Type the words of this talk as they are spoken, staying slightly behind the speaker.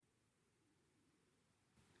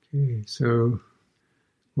Okay, so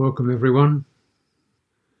welcome everyone.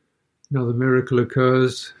 Another miracle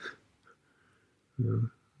occurs.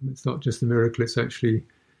 It's not just a miracle, it's actually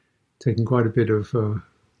taken quite a bit of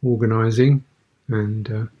organising and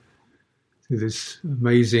through this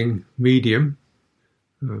amazing medium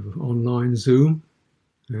of online Zoom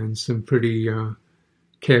and some pretty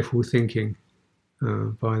careful thinking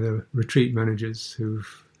by the retreat managers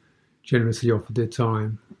who've generously offered their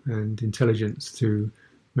time and intelligence to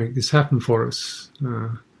make this happen for us.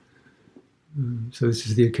 So this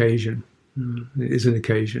is the occasion. It is an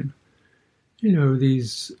occasion. You know,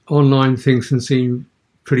 these online things can seem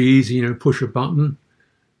pretty easy. You know, push a button,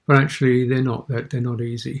 but actually they're not. They're not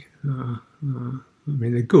easy. I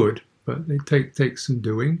mean, they're good, but they take some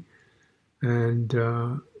doing, and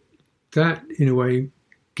that in a way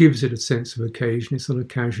gives it a sense of occasion. It's not a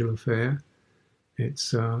casual affair.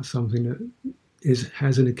 It's something that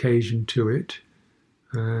has an occasion to it,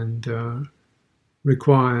 and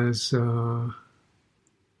requires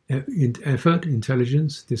effort,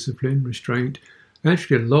 intelligence, discipline, restraint.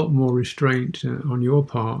 Actually, a lot more restraint on your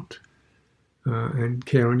part and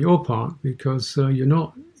care on your part, because you're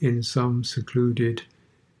not in some secluded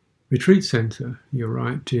retreat center. You're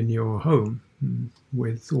right in your home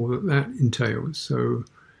with all that entails. So,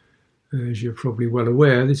 as you're probably well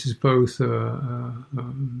aware, this is both a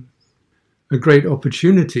great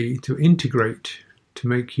opportunity to integrate, to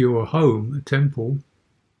make your home a temple,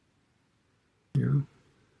 you know,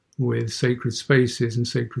 with sacred spaces and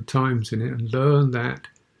sacred times in it, and learn that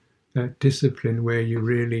discipline where you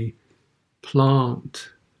really plant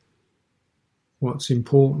what's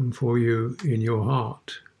important for you in your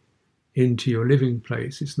heart into your living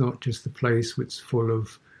place. It's not just a place which is full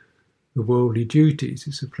of the worldly duties.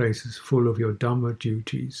 It's a place that's full of your Dhamma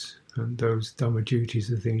duties, and those Dhamma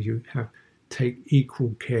duties are things you have take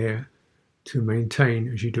equal care to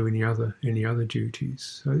maintain as you do any other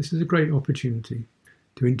duties. So this is a great opportunity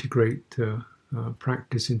to integrate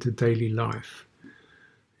practice into daily life.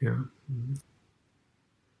 Yeah.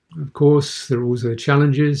 Of course, there are also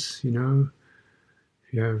challenges. You know,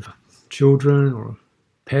 if you have children or a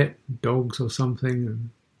pet, dogs or something, and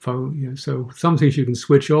phone. You know, so some things you can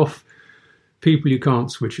switch off. People you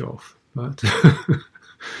can't switch off. But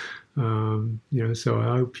you know, so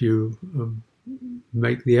I hope you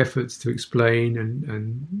make the efforts to explain,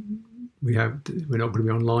 and we're not going to be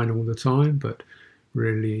online all the time, but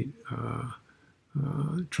really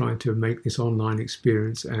try to make this online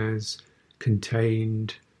experience as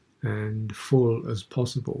contained and full as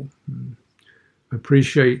possible. I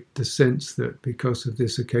appreciate the sense that because of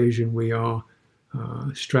this occasion we are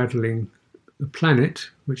straddling the planet,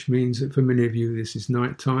 which means that for many of you this is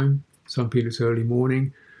night time. Some people it's early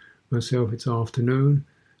morning. Myself it's afternoon.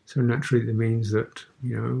 So naturally that means that,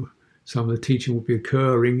 you know, some of the teaching will be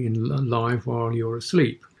occurring in live while you're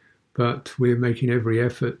asleep. But we're making every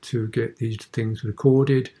effort to get these things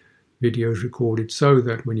recorded, videos recorded, so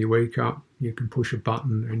that when you wake up, you can push a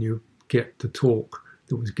button and you get the talk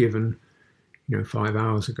that was given, you know, 5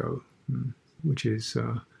 hours ago, which is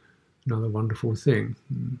another wonderful thing.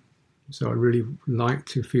 So I really like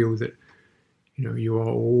to feel that, you know, you are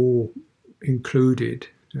all included,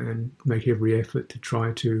 and make every effort to try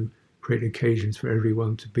to create occasions for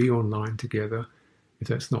everyone to be online together. If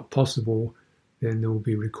that's not possible, then there will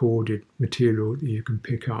be recorded material that you can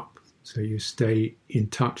pick up, so you stay in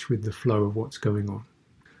touch with the flow of what's going on.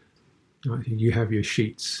 I think you have your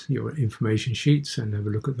sheets, your information sheets, and have a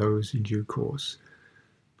look at those in due course.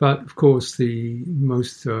 But of course, the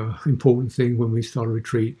most important thing when we start a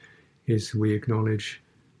retreat is we acknowledge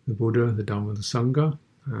the Buddha, the Dhamma, the Sangha,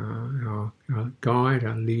 our guide,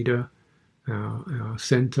 our leader, our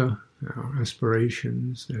center, our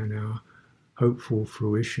aspirations, and our hopeful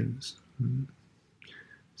fruitions.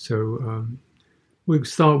 So we'll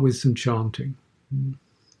start with some chanting. And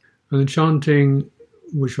the chanting,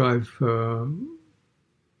 which I've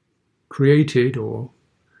created or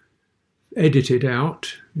edited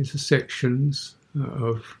out, is the sections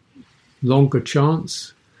of longer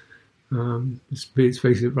chants. It's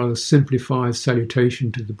basically a rather simplified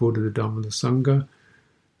salutation to the Buddha, the Dhamma, the Sangha,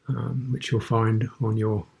 which you'll find on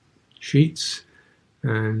your sheets.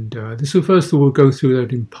 And this will first of all go through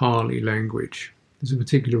that in Pali language. There's a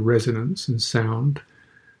particular resonance and sound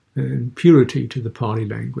and purity to the Pali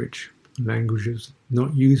language. Language is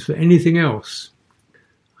not used for anything else.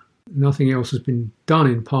 Nothing else has been done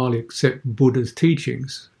in Pali except Buddha's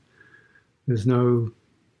teachings. There's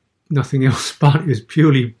nothing else but it's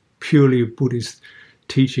purely Buddhist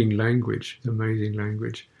teaching language, amazing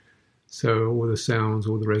language. So all the sounds,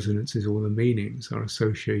 all the resonances, all the meanings are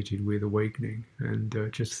associated with awakening.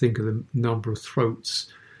 And just think of the number of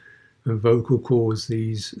throats and vocal cords,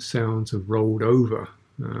 these sounds have rolled over,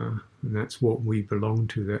 and that's what we belong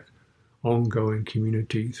to, that ongoing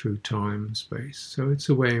community through time and space. So it's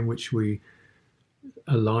a way in which we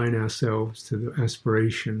align ourselves to the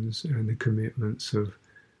aspirations and the commitments of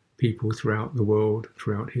people throughout the world,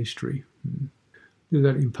 throughout history. Do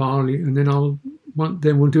that in Pali, and then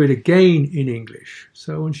we'll do it again in English.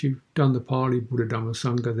 So once you've done the Pali, Buddha, Dhamma,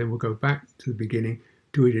 Sangha, then we'll go back to the beginning,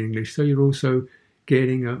 do it in English. So you're also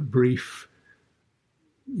getting a brief,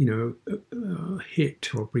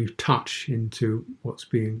 hit or brief touch into what's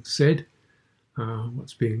being said,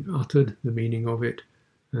 what's being uttered, the meaning of it,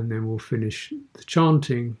 and then we'll finish the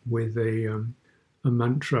chanting with a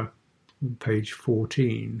mantra on page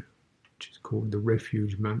 14, which is called the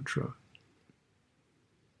Refuge Mantra.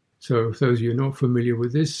 So, for those of you not familiar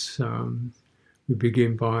with this, we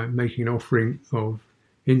begin by making an offering of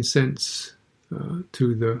incense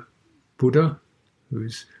to the Buddha, we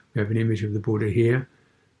have an image of the Buddha here.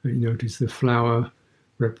 And you notice the flower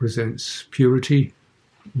represents purity,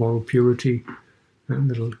 moral purity, and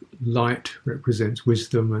the light represents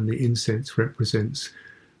wisdom, and the incense represents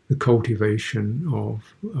the cultivation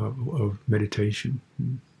of meditation.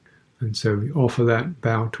 And so we offer that,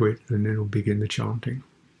 bow to it, and then we'll begin the chanting.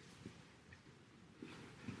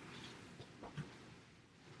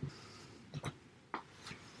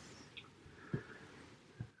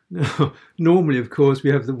 Now, normally, of course, we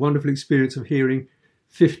have the wonderful experience of hearing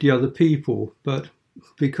 50 other people, but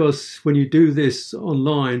because when you do this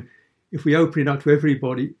online, if we open it up to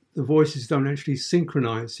everybody, the voices don't actually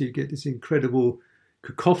synchronize, so you get this incredible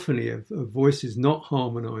cacophony of voices not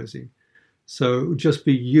harmonizing. So it would just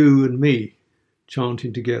be you and me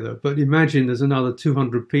chanting together. But imagine there's another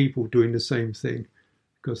 200 people doing the same thing,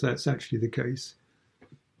 because that's actually the case.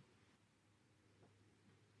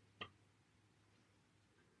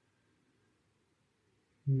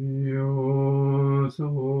 Yoso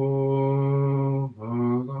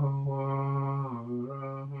bhagava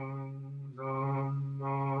arahang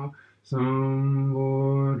samma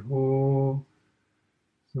sambuddho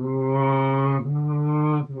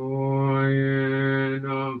swagato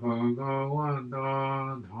yena bhagavata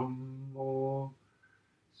dhammo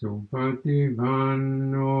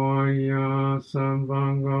supatipanno yasa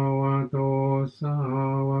bhagavato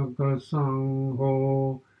savaka sangho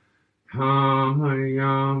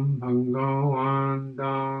Dhamayam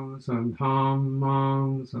bhagavandam sadhammam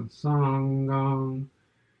satsangam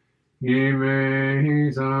Imehi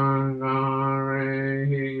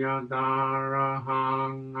sangarehi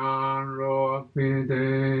yadarahang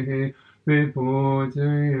aropidehi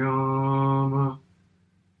vipujayama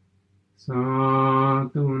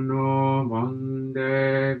Satuno bande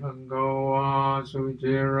bhagava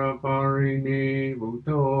sujira parini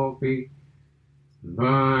bhutopi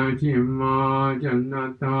Vajima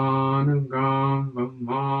janatanugam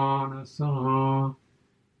vamanasa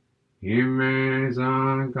Ime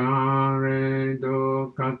sankare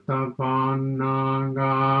dukatapanna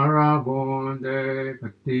garabonde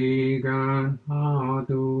patigan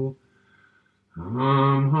hatu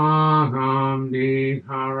Ham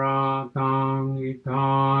diharatang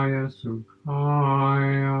itaya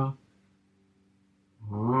sukhaya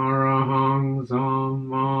Arahang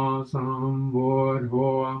samma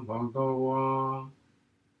sambuddho bhagava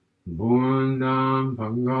Buddham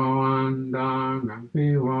bhagavandam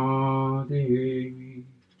abhivadimi.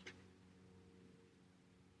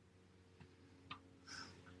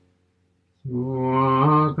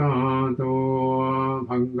 Swagato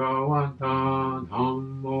bhagavata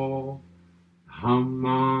dhammo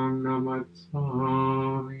dhammam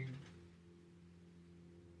namassami.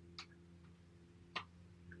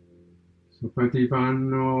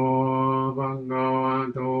 Supatipanno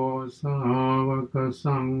bhagavato savaka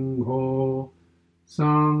sangho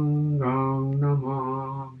sangham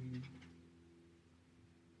namami.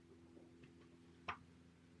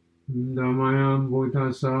 Dhamayam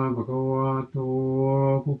buddhasa bhagavato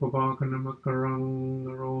pupapakanamakarang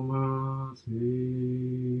romasi.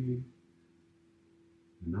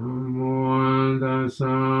 Namo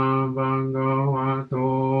tassa bhagavato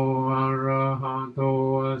arahato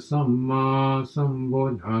samma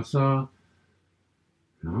sambuddhassa.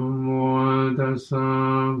 Namo tassa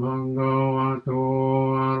bhagavato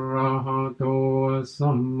arahato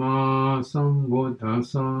samma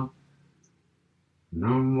sambuddhassa.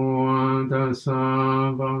 Namo tassa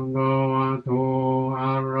bhagavato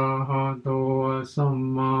arahato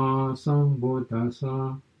samma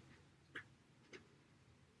sambuddhassa.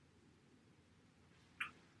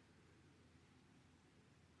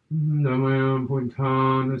 Dhamayam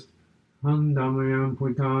Puttana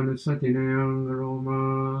Satinayam Roma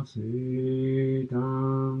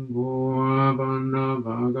Sitam Go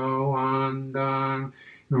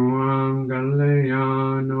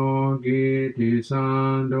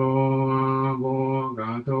bodhisattva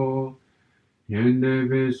avogato yende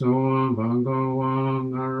viso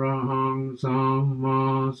bhagavang arahang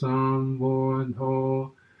samma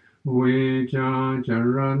sambuddho Vicha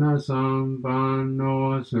charana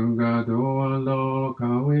sampanno sugato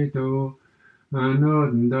lokavitu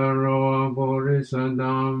anuttaro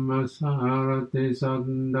purisadhamma sarati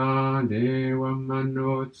saddha deva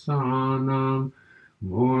manutsanam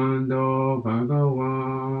mundo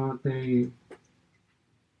bhagavate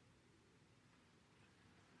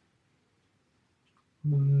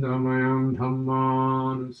Damayam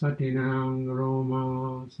dhamman satinam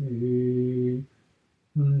romasi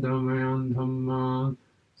Damayam dhamman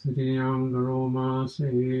satinam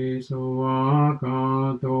romasi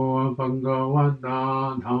suvakato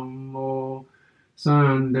bhagavata dhammo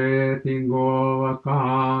sandetigo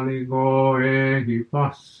vakaligo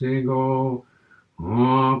ehipassigo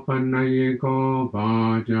apanayiko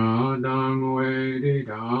pajadang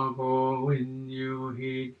veditavo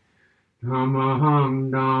vinyuhit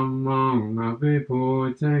Namahang Dhammang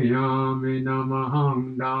Abhipujayami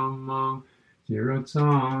Namahang Dhammang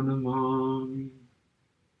Chiratsanamami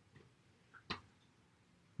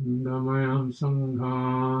Damayam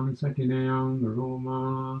Sanghan Satinayam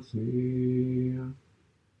Romasi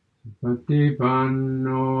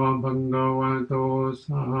Patipanno Bhagavato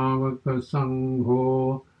Savaka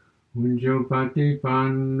Sangho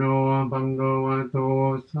Unjupatipanno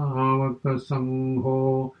Bhagavato Savaka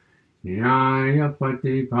Sangho Nyaya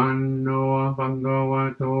patipanno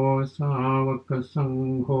bhagavato savaka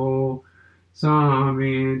sangho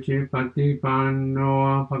Samichi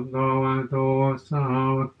patipanno bhagavato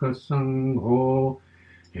savaka sangho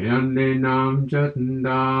Yandinam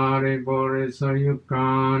chandari borisa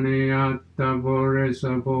yukani atta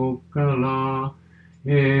borisa bukala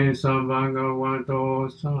Esa bhagavato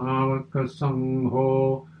savaka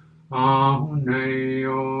sangho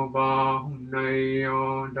Ahuneyo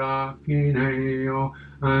bahuneyo dakineyo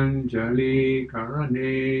anjali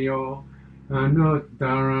karaneyo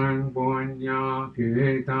anuttarang punya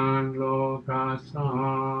kirtan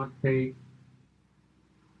lokasate.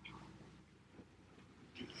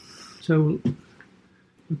 So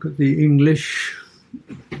look at the English,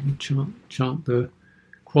 chant the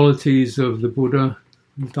qualities of the Buddha,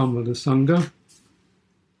 Dhamma, the Sangha.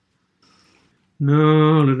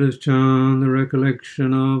 Now let us chant the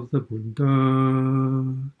recollection of the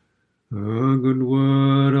Buddha. A good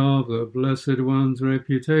word of the Blessed One's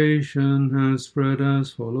reputation has spread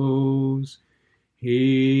as follows.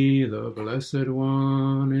 He, the Blessed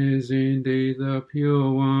One, is indeed the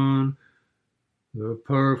Pure One, the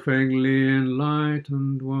perfectly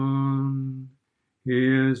enlightened One. He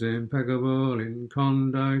is impeccable in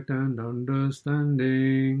conduct and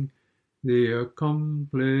understanding, the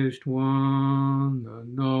accomplished One, the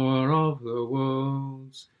knower of the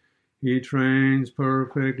worlds. He trains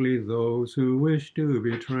perfectly those who wish to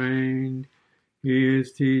be trained. He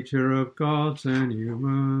is teacher of gods and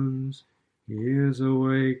humans. He is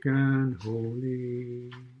awake and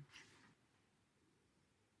holy.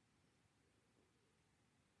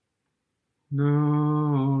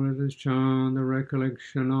 Now let us chant the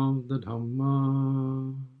recollection of the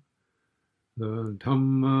Dhamma. The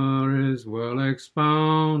Dhamma is well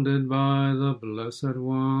expounded by the Blessed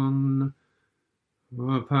One,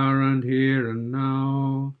 apparent here and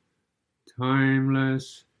now,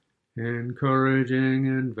 timeless, encouraging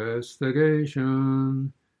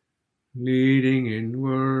investigation, leading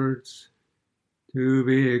inwards, to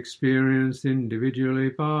be experienced individually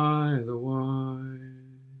by the wise.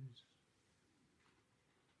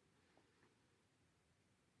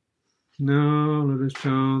 Now let us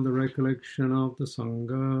chant the recollection of the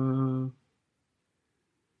Sangha.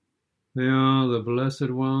 They are the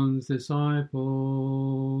Blessed One's disciples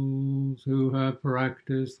who have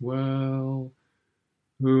practiced well,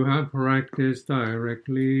 who have practiced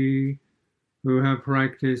directly, who have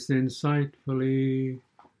practiced insightfully,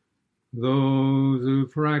 those who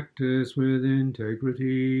practice with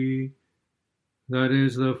integrity, that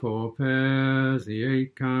is the 4 pairs, the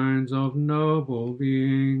 8 kinds of noble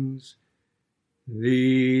beings.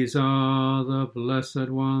 These are the Blessed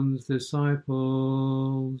One's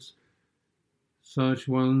disciples. Such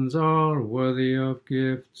ones are worthy of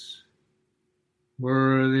gifts,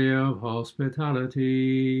 worthy of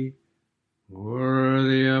hospitality,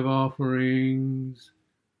 worthy of offerings,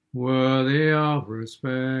 worthy of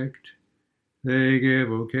respect. They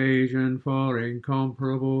give occasion for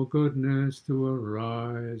incomparable goodness to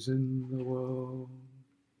arise in the world.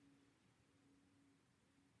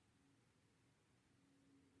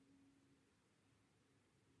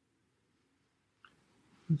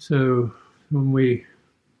 So when we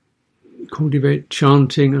cultivate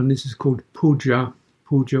chanting, and this is called Puja.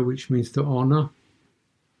 Puja, which means to honor,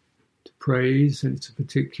 to praise, and it's a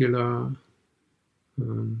particular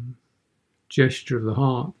gesture of the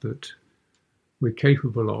heart that we're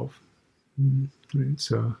capable of.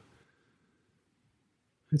 It's an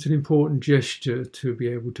important gesture to be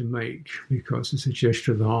able to make, because it's a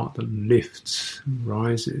gesture of the heart that lifts and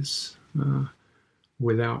rises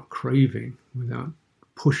without craving, without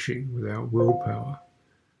pushing, without willpower,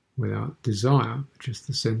 without desire, just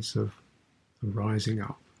the sense of rising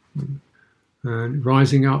up. And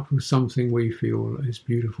rising up was something we feel is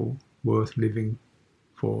beautiful, worth living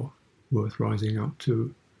for, worth rising up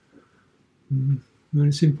to. And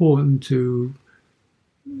it's important to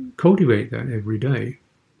cultivate that every day,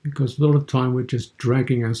 because a lot of time we're just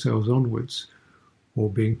dragging ourselves onwards or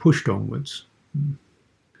being pushed onwards,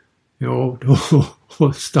 or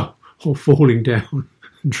falling down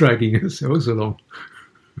and dragging ourselves along,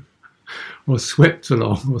 or swept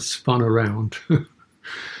along or spun around.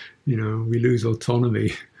 We lose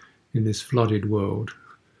autonomy in this flooded world.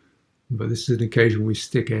 But this is an occasion when we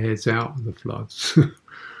stick our heads out of the floods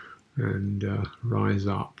and rise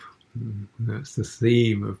up. And that's the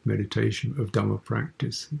theme of meditation, of Dhamma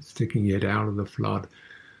practice, sticking your head out of the flood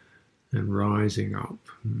and rising up.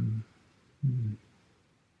 An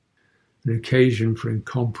occasion for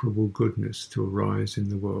incomparable goodness to arise in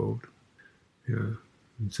the world. And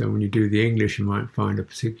so when you do the English, you might find a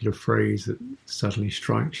particular phrase that suddenly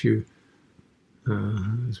strikes you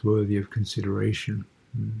as worthy of consideration.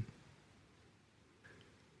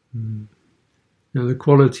 Now, the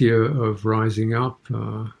quality of rising up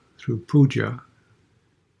through puja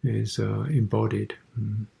is embodied.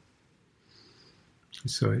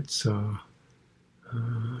 So there's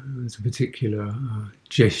a particular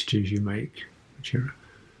gestures you make, which are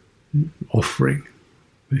offering,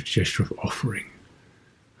 a gesture of offering,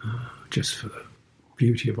 just for the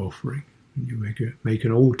beauty of offering. And you make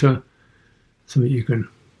an altar, something you can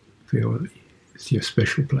feel it's your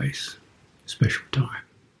special place, special time.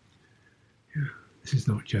 This is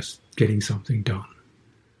not just getting something done.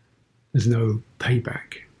 There's no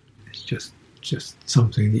payback. It's just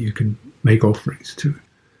something that you can make offerings to.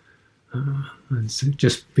 And so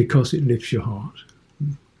just because it lifts your heart.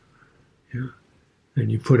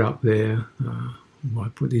 And you put up there, you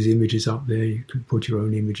might put these images up there, you can put your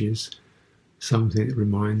own images, something that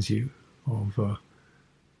reminds you of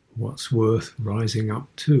what's worth rising up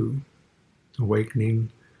to,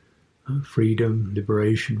 awakening, freedom,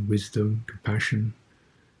 liberation, wisdom, compassion,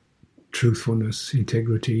 truthfulness,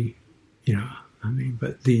 integrity,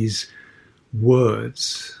 but these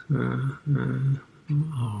words are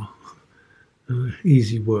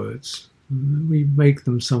easy words. We make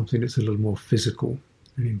them something that's a little more physical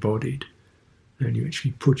and embodied, and you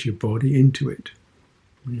actually put your body into it.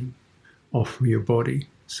 You offer your body.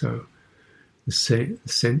 So the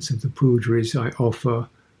sense of the puja is I offer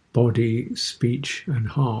body, speech and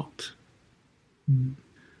heart.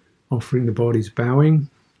 Offering the body's bowing,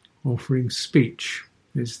 offering speech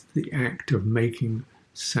is the act of making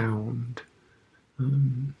sound,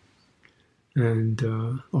 and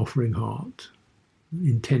offering heart,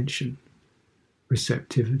 intention,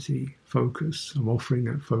 receptivity, focus. I'm offering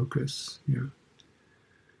that focus.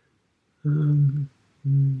 And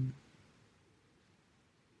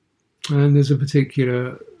there's a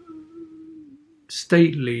particular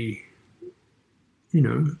stately,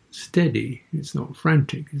 steady. It's not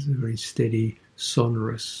frantic. It's a very steady,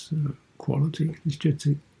 sonorous quality. It's just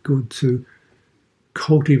good to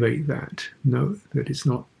cultivate that. Know that it's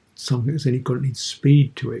not something that's got any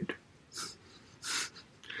speed to it.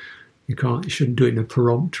 You shouldn't do it in a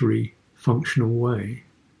peremptory, functional way.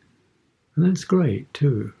 And that's great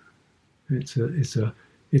too. It's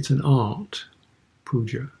an art,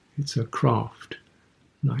 puja. It's a craft,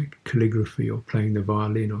 like calligraphy or playing the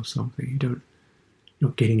violin or something. You're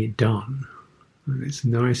not getting it done. And it's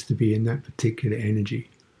nice to be in that particular energy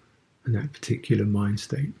and that particular mind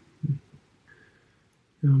state.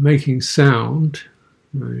 Making sound,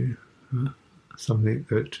 something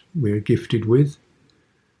that we're gifted with,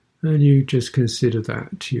 and you just consider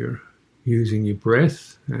that you're using your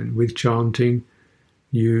breath, and with chanting,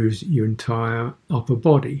 use your entire upper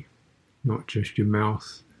body, not just your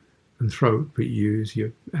mouth and throat, but use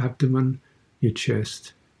your abdomen, your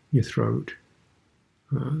chest, your throat,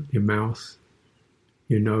 your mouth,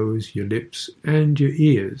 your nose, your lips, and your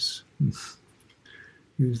ears.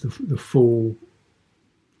 Use the full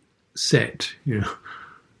set, and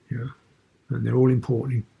they're all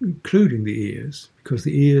important, including the ears, because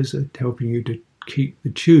the ears are helping you to keep the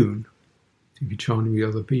tune if you're chanting with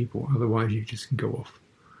other people. Otherwise, you just can go off.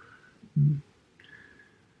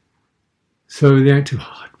 So the act of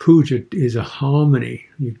puja is a harmony.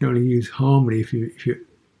 You can only use harmony if you're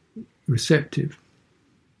receptive,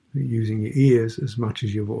 using your ears as much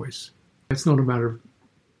as your voice. It's not a matter of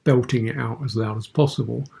belting it out as loud as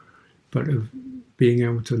possible, but of being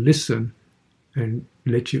able to listen and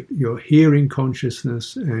let your hearing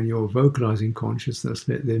consciousness and your vocalizing consciousness,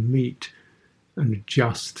 let them meet and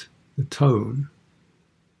adjust the tone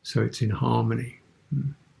so it's in harmony.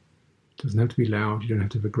 It doesn't have to be loud, you don't have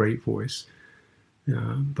to have a great voice,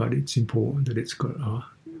 but it's important that it's got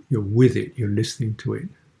you're with it, you're listening to it.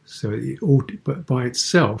 So but by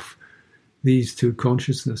itself, these two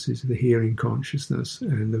consciousnesses, the hearing consciousness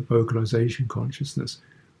and the vocalization consciousness,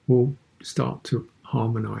 will start to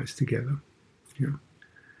harmonize together.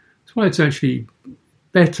 That's why it's actually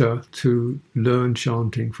better to learn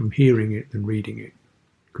chanting from hearing it than reading it,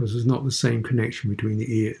 because there's not the same connection between the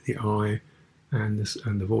ear, the eye, and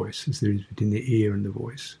the voice as there is between the ear and the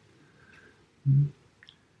voice.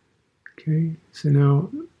 Okay, so now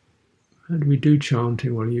how do we do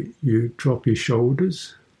chanting? Well, you drop your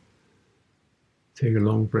shoulders, take a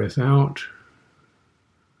long breath out,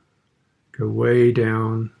 go way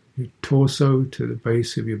down your torso to the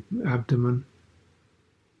base of your abdomen,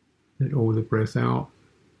 let all the breath out,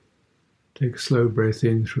 take a slow breath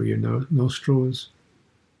in through your nostrils,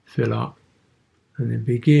 fill up, and then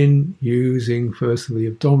begin using first of the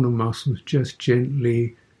abdominal muscles, just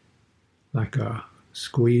gently, like a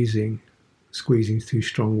squeezing is too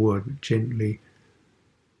strong word, but gently,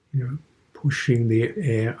 pushing the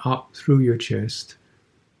air up through your chest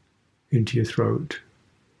into your throat,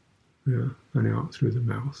 and out through the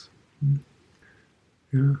mouth.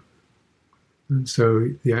 And so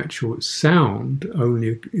the actual sound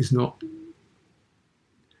only is not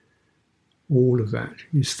all of that.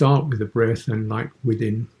 You start with the breath, and like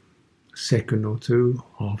within a second or two,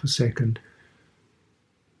 half a second,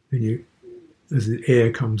 then as the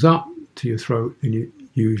air comes up to your throat, then you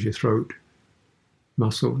use your throat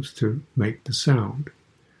muscles to make the sound.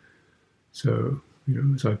 So,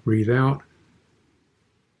 as I breathe out,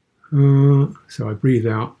 so I breathe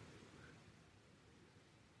out.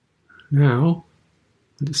 Now,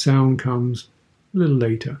 the sound comes a little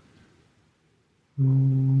later.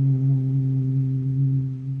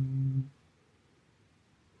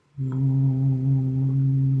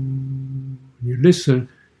 You listen.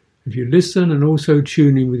 If you listen and also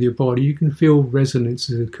tuning with your body, you can feel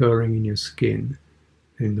resonances occurring in your skin,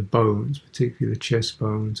 in the bones, particularly the chest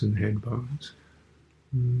bones and head bones.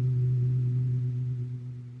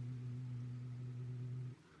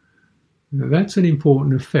 Now that's an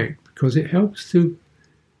important effect because it helps to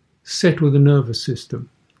settle the nervous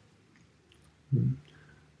system.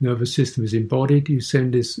 Nervous system is embodied. You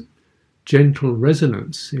send this gentle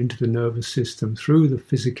resonance into the nervous system through the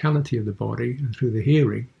physicality of the body and through the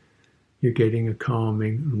hearing. You're getting a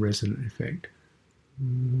calming and resonant effect.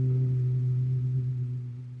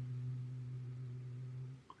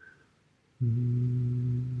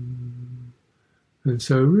 And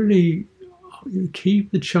so really, you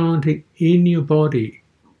keep the chanting in your body.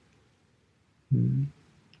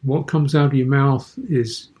 What comes out of your mouth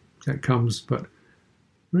but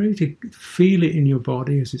really to feel it in your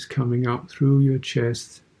body as it's coming up through your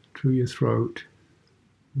chest, through your throat.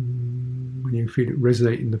 When you feel it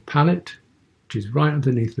resonate in the palate, which is right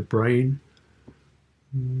underneath the brain.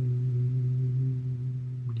 You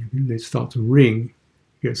can start to ring.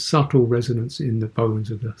 You get subtle resonance in the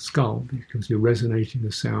bones of the skull because you're resonating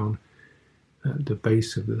the sound at the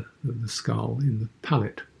base of the skull in the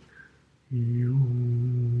palate.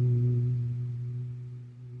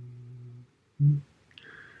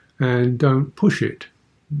 And don't push it,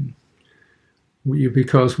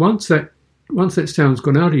 because once that sound's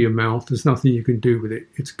gone out of your mouth, there's nothing you can do with it.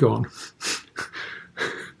 It's gone.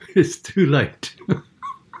 It's too late.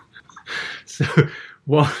 So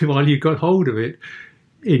while you got hold of it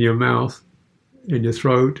in your mouth, in your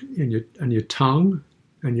throat, and your tongue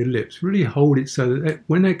and your lips, really hold it so that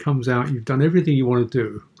when that comes out, you've done everything you want to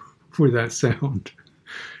do with that sound.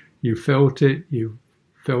 You felt it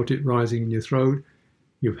rising in your throat,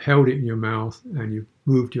 you've held it in your mouth, and you've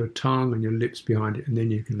moved your tongue and your lips behind it, and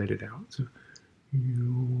then you can let it out. So,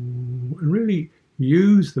 and really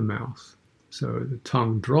use the mouth. So the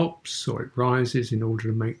tongue drops or it rises in order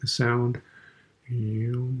to make the sound.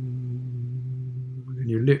 And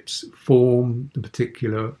your lips form the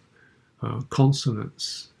particular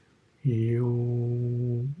consonants.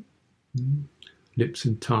 Lips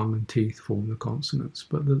and tongue and teeth form the consonants,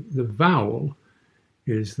 but the vowel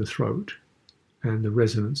is the throat and the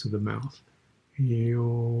resonance of the mouth.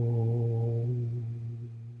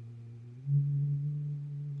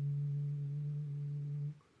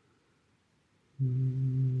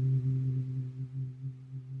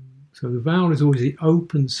 So the vowel is always the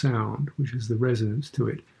open sound, which is the resonance to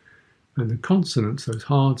it. And the consonants, those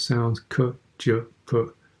hard sounds, k, j, p,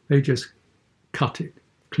 they just cut it,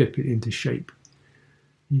 clip it into shape.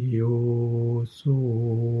 Yo,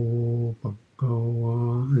 so,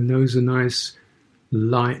 bhagawa. And those are nice,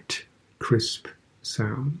 light, crisp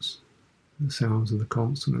sounds, the sounds of the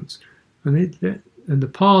consonants. And the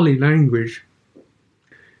Pali language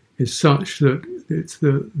is such that it's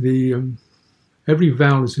every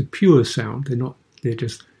vowel is a pure sound. They're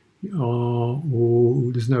just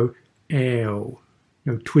there's no l,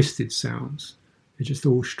 no twisted sounds. They're just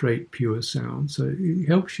all straight, pure sounds. So it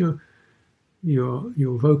helps your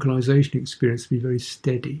vocalization experience to be very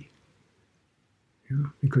steady.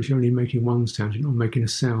 Because you're only making one sound, you're not making a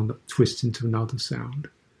sound that twists into another sound.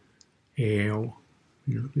 L,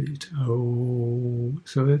 oh.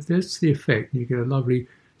 So that's the effect. You get a lovely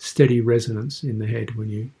steady resonance in the head when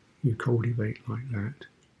you cultivate like that.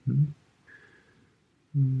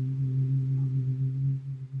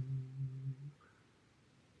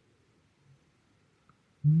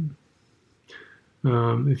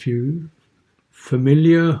 If you're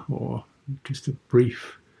familiar or just a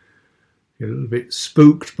brief, a little bit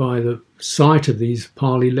spooked by the sight of these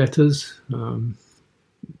Pali letters,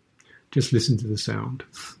 just listen to the sound.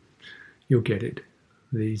 You'll get it.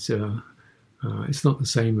 These it's not the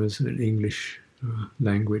same as an English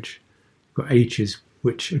language. You've got H's,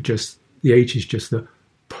 which are just, the H is just the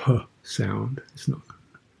P sound. It's not,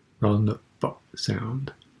 rather than the B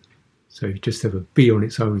sound. So you just have a B on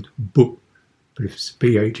its own, B. But if it's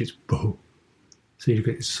BH, it's B. So you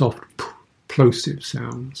get soft, plosive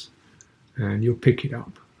sounds. And you'll pick it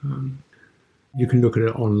up. You can look at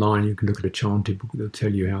it online, you can look at a chanting book, they'll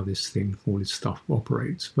tell you how all this stuff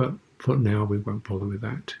operates. But for now, we won't bother with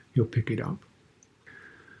that. You'll pick it up.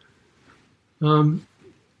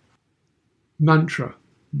 Mantra.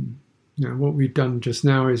 Now, what we've done just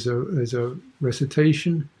now is a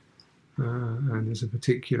recitation, and there's a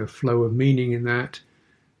particular flow of meaning in that.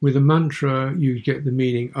 With a mantra, you get the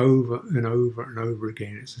meaning over and over and over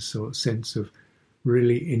again. It's a sort of sense of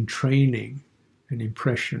really entraining an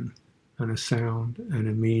impression and a sound and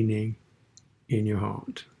a meaning in your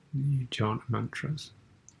heart. You chant mantras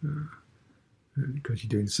because you're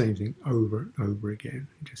doing the same thing over and over again.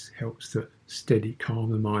 It just helps to steady,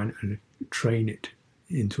 calm the mind and train it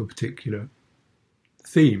into a particular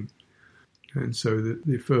theme. And so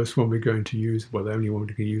the first one we're going to use, well, the only one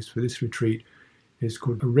we can use for this retreat, is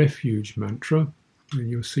called a refuge mantra. And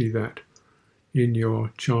you'll see that in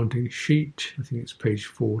your chanting sheet. I think it's page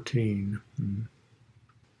 14.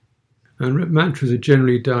 And mantras are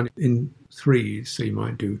generally done in threes. So you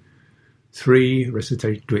might do 3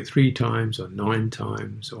 recitation, do it 3 times or 9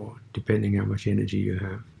 times, or depending how much energy you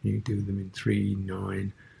have, you do them in 3,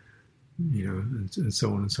 9, and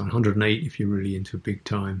so on and so on. 108 if you're really into big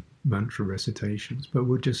time mantra recitations. But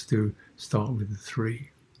we'll just start with the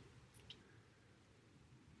 3.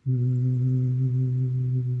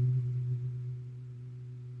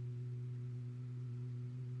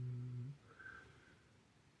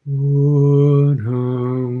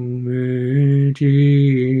 Buddhang me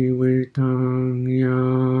jivitang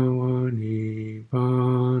yavani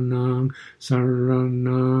panang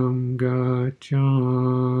saranam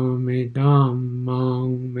gacchami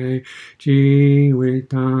dhammang me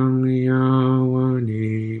jivitang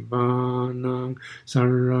yavani panang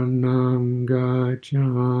saranam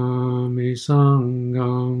gacchami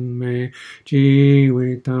sangham me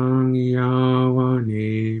jivitang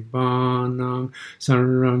yavani panang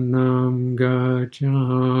saranam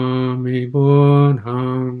gacchami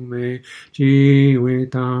buddhang me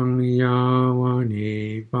jivitang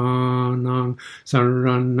yavani panang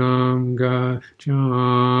saranam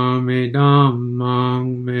gacchami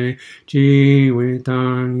dhammang me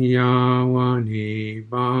jivitang yavani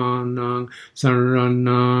panang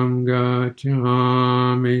saranam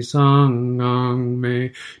gacchami sangham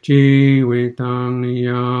me jivitang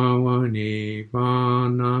yavani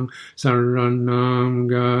panang saranam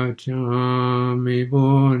gacchami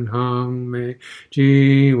buddhang me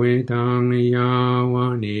jivitang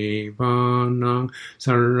yavani panang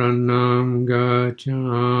saranam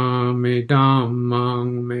gacchami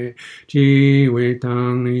dhammang me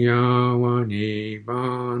jivitang yavani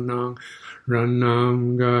panang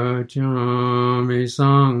ranam gacchami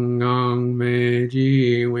sangham me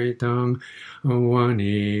jivitang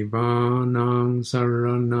yavani panang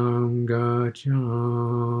saranam gacchami.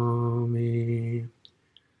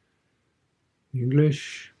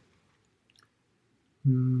 English.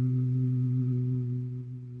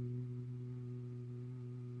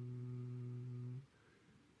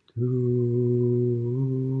 To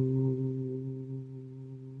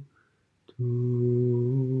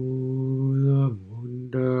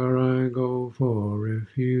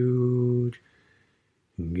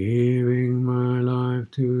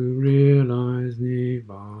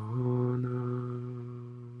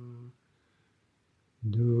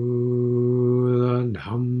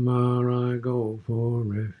Dhamma I go for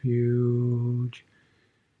refuge,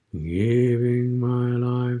 giving my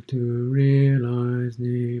life to realize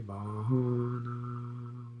Nibbana.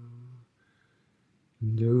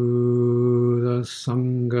 To the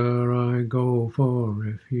Sangha I go for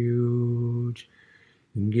refuge,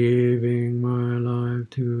 giving my life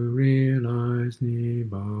to realize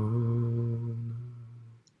Nibbana.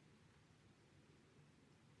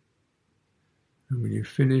 And when you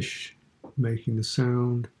finish making the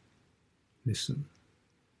sound, listen.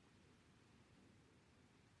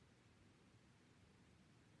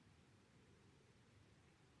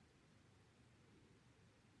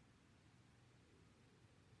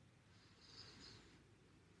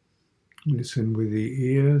 Listen with the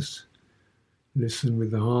ears, listen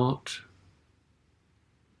with the heart,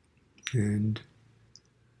 and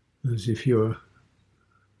as if you're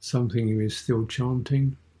something who is still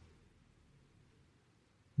chanting,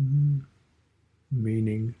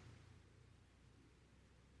 meaning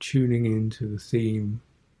tuning into the theme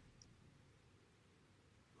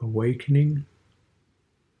awakening,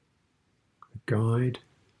 the guide,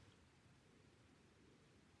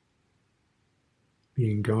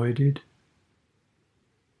 being guided,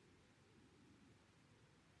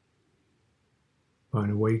 by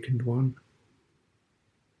an awakened one.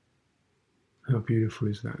 How beautiful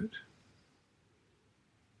is that?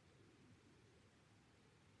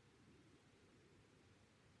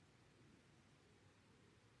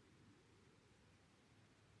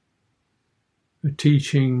 A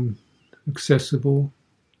teaching accessible,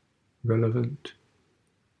 relevant,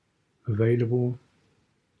 available,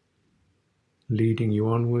 leading you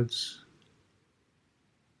onwards,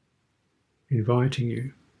 inviting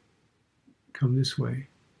you, come this way,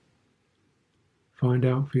 find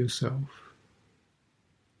out for yourself.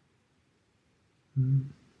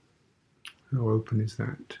 How open is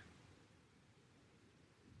that?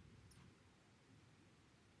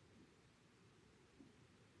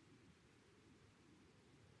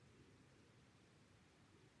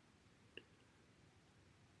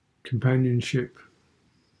 Companionship,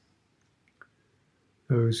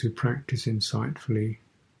 those who practice insightfully,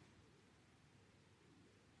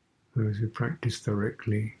 those who practice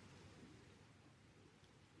directly,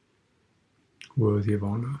 worthy of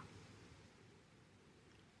honour.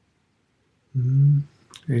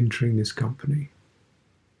 Entering this company.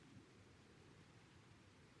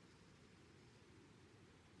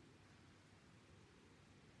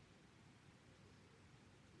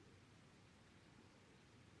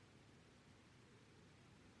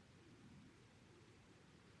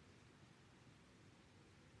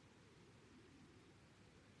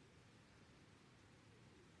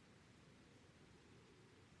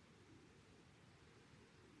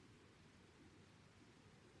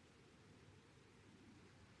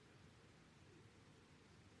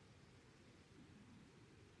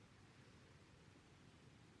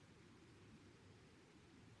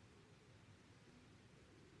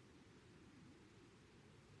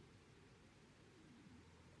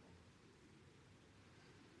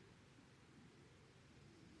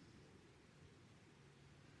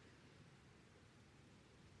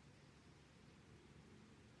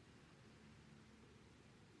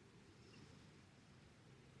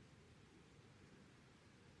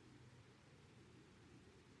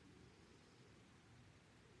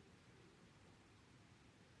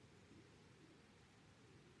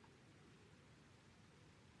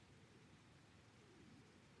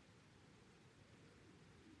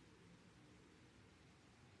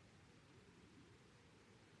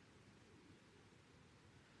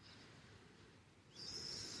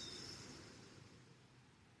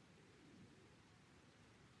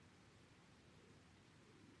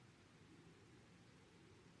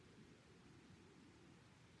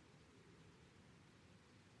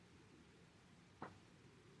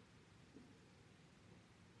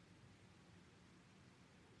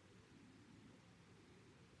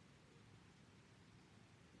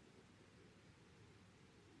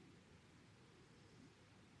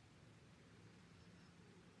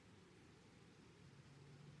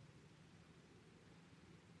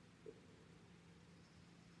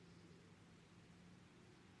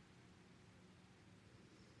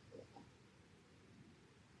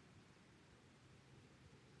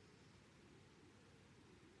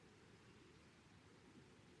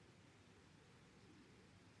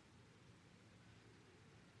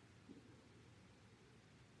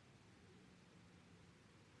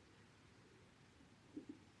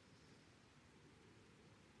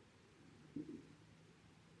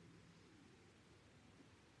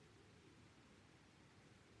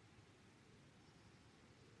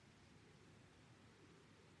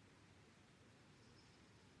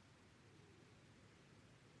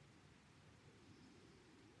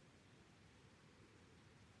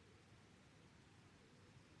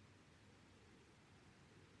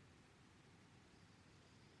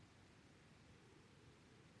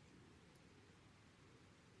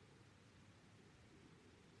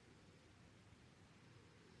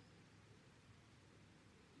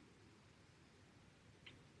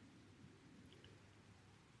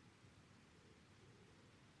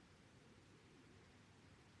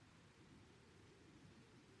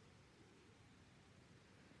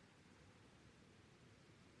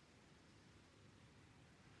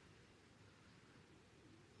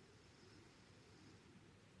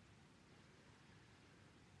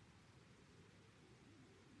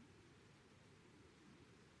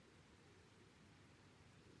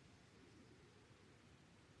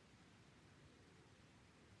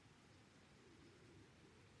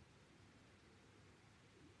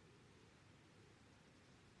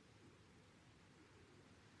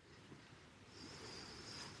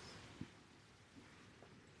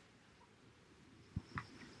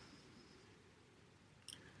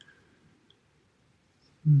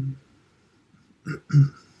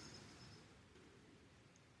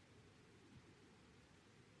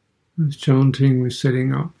 As chanting, we're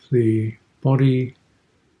setting up the body,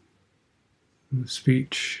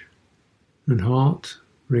 speech, and heart,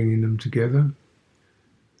 bringing them together.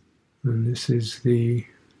 And this is the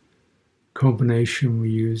combination we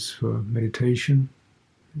use for meditation.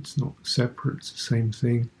 It's not separate, it's the same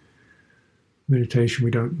thing. Meditation, we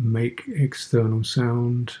don't make external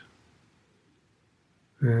sound,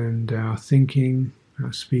 and our thinking,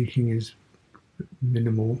 our speaking is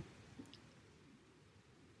minimal.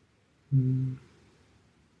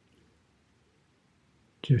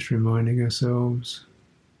 Just reminding ourselves,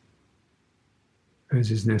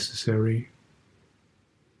 as is necessary,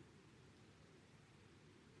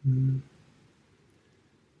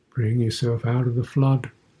 bring yourself out of the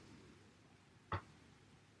flood.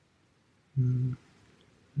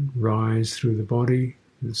 Rise through the body,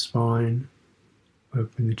 the spine,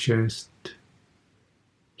 open the chest,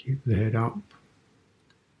 keep the head up.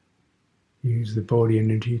 Use the body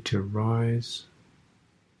energy to rise.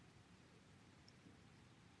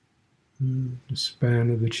 The span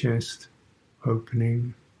of the chest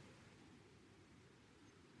opening.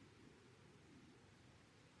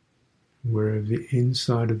 Wherever the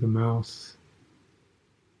inside of the mouth.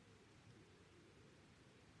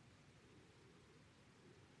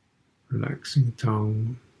 Relaxing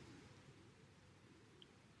tongue.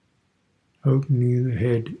 Opening the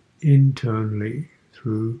head internally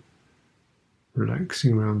through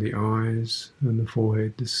relaxing around the eyes and the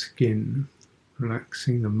forehead, the skin,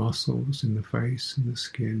 relaxing the muscles in the face and the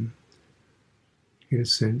skin. Get a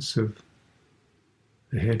sense of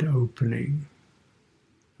the head opening,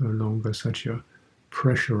 no longer such a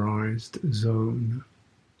pressurized zone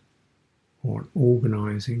or an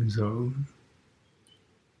organizing zone.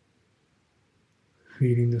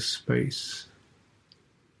 Feeling the space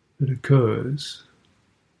that occurs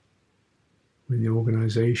when the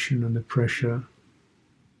organization and the pressure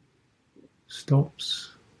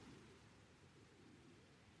stops.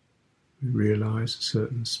 We realize a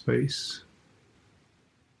certain space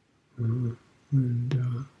and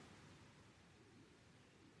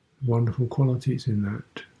wonderful qualities in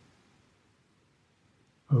that.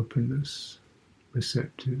 Openness,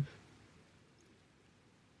 receptive.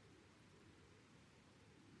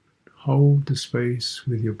 Hold the space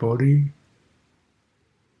with your body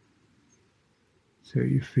so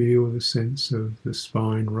you feel the sense of the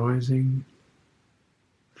spine rising,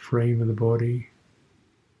 frame of the body.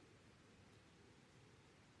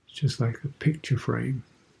 It's just like a picture frame.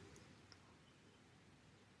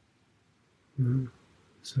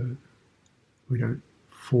 So we don't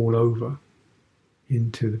fall over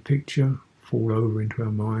into the picture, fall over into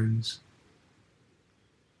our minds.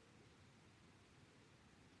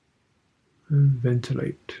 And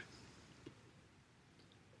ventilate.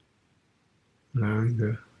 Allowing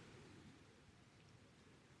the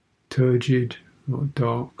turgid or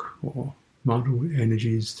dark or muddled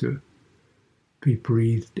energies to be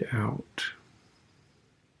breathed out.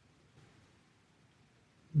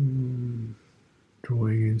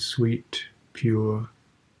 Drawing in sweet, pure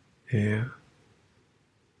air.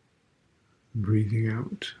 Breathing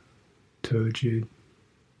out turgid,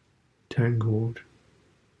 tangled,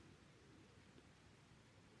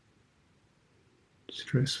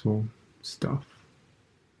 stressful stuff.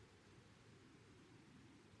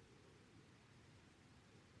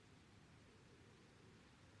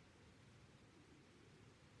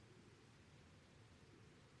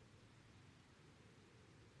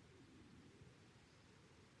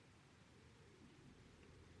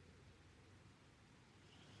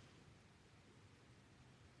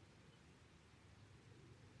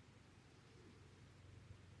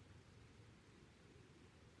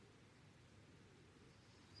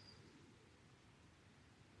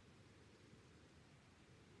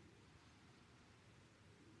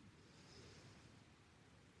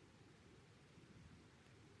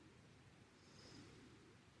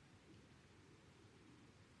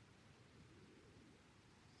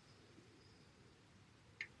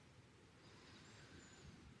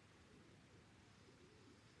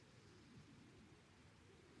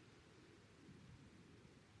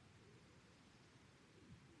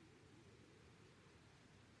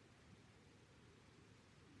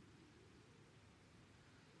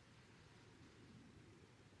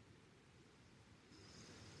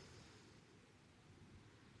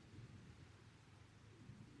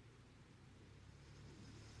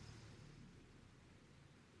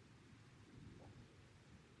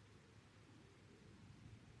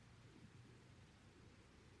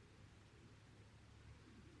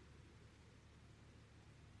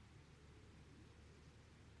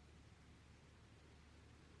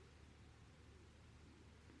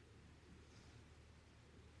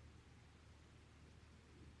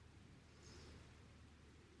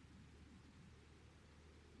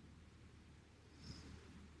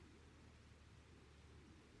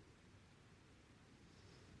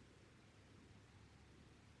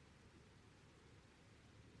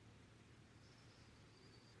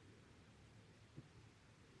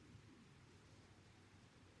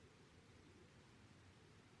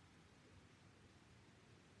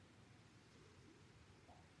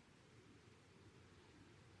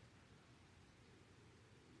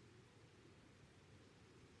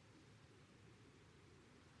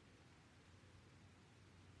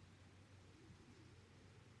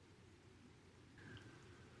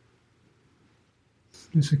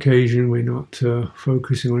 This occasion we're not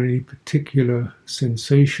focusing on any particular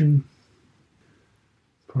sensation.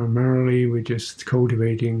 Primarily we're just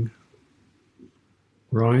cultivating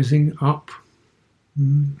rising up,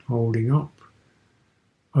 holding up,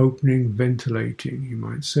 opening, ventilating, you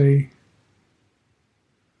might say.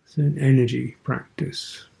 It's an energy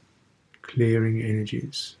practice, clearing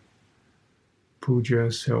energies.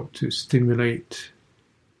 Pujas help to stimulate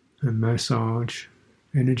and massage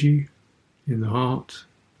energy in the heart,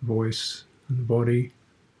 voice, and the body.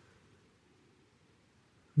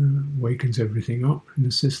 Wakens everything up in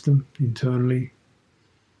the system internally.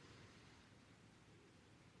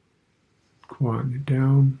 Quieten it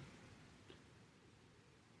down.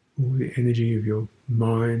 All the energy of your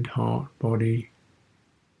mind, heart, body.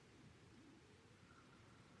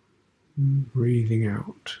 Breathing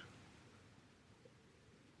out.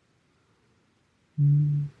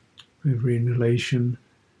 Every inhalation,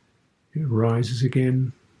 it rises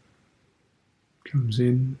again, comes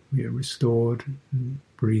in, we are restored, and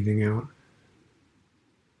breathing out,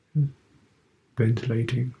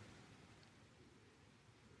 ventilating,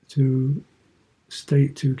 to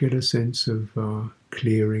get a sense of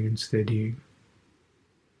clearing and steadying.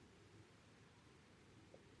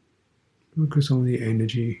 Focus on the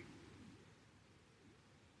energy.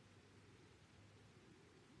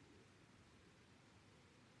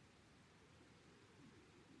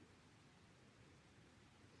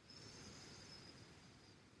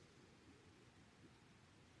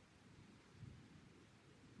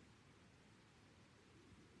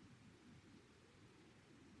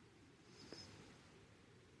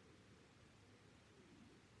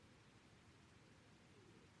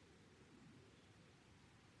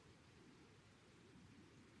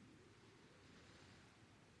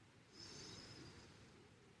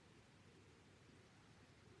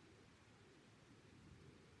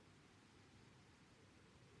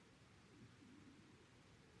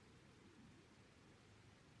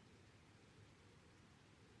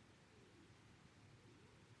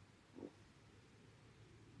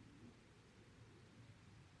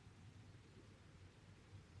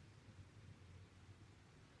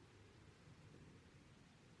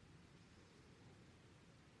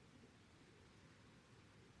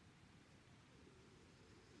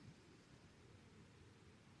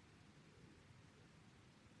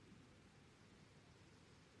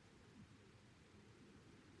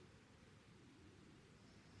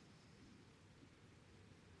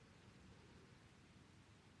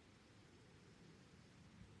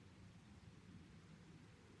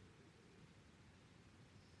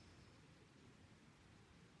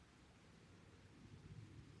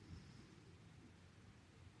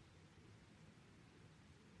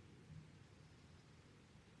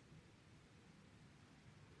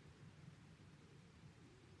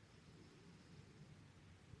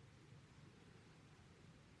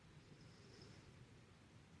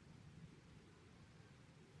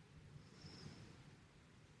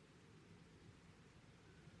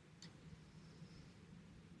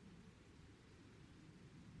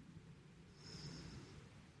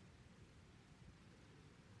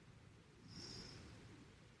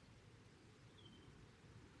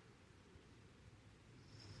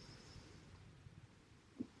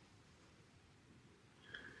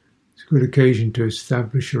 It's a good occasion to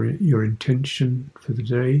establish your intention for the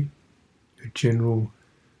day, a general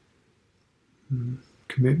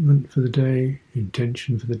commitment for the day,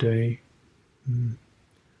 intention for the day.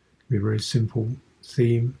 Be a very simple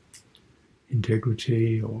theme,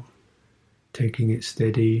 integrity, or taking it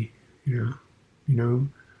steady,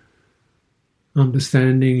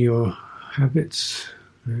 understanding your habits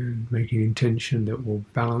and making intention that will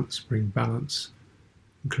bring balance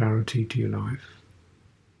and clarity to your life.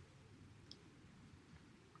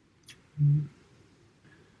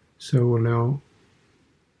 So we'll now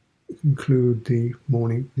conclude the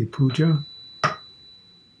puja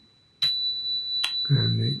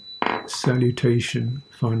and the salutation,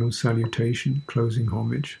 final salutation, closing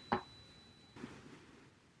homage.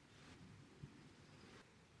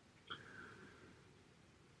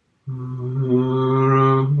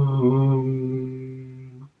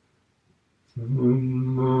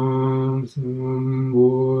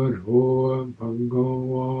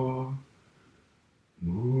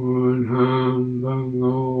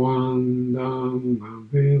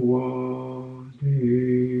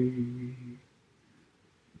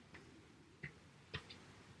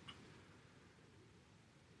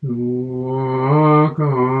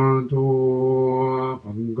 Bhagavato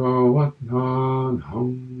Bhagavatta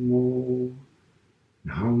Dhammo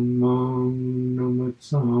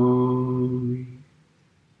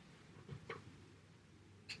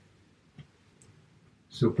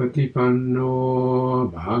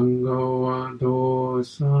Supatipanno bhagavato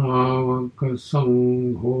sāvaka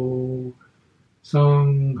sangho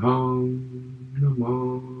sangham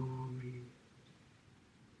namami.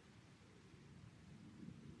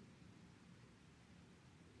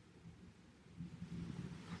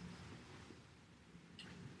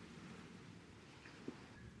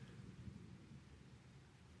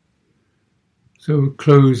 So we'll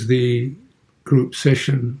close the group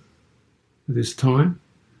session this time,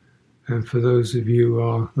 and for those of you who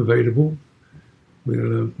are available,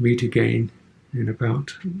 we'll meet again in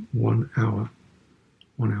about 1 hour,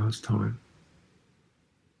 1 hour's time.